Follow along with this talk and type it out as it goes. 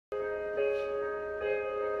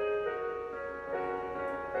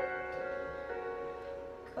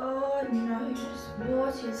God knows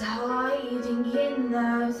what is hiding in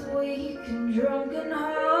those weak and drunken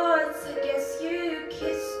hearts. I guess you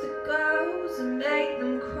kissed the girls and made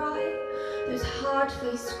them cry, those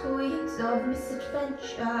hard-faced queens of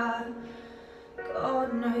misadventure.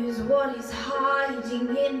 God knows what is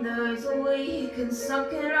hiding in those weak and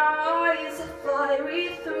sunken eyes, a fiery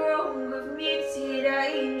throng of muted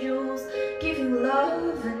angels, giving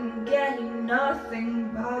love and getting nothing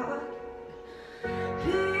back.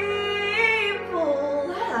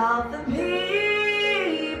 People, help the people,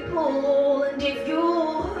 and if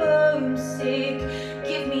you're homesick,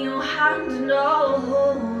 give me your hand and I'll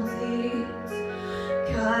hold it.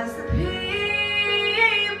 'Cause the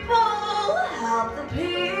people, help the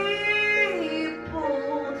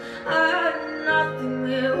people, and nothing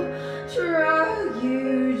will drag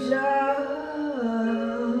you down.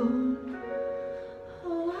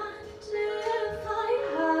 Oh, and if I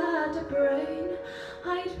had a brain,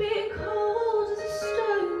 I'd be cold as a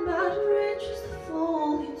stone, but rich as the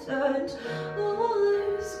fall you turned all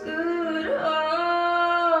those good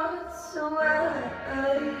hearts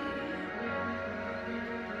away.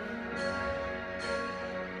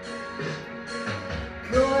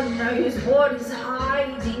 God knows what is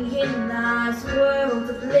hiding in that world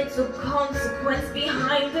of little consequence,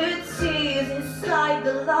 behind the tears, inside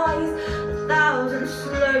the lies, 1,000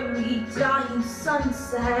 slowly dying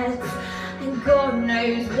sunsets. And God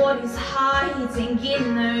knows what is hiding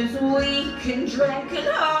in those weak and drunken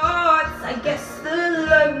hearts. I guess the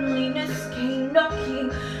loneliness came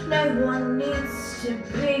knocking. No one needs to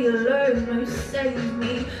be alone. Oh, save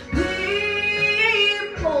me.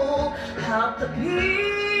 People, help the people.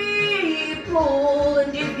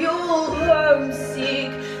 And if you're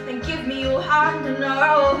homesick, then give me your hand and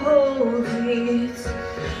I'll hold it.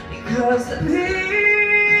 Because the people,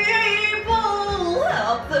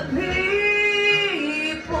 help the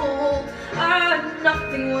people, and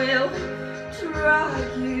nothing will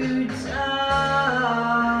drag you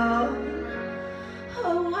down.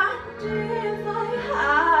 Oh, and if I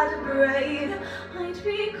had a brain, I'd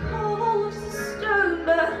be cold as a stone,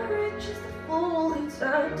 but rich as the fall he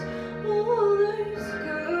turned all those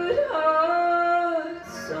good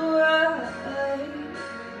hearts away.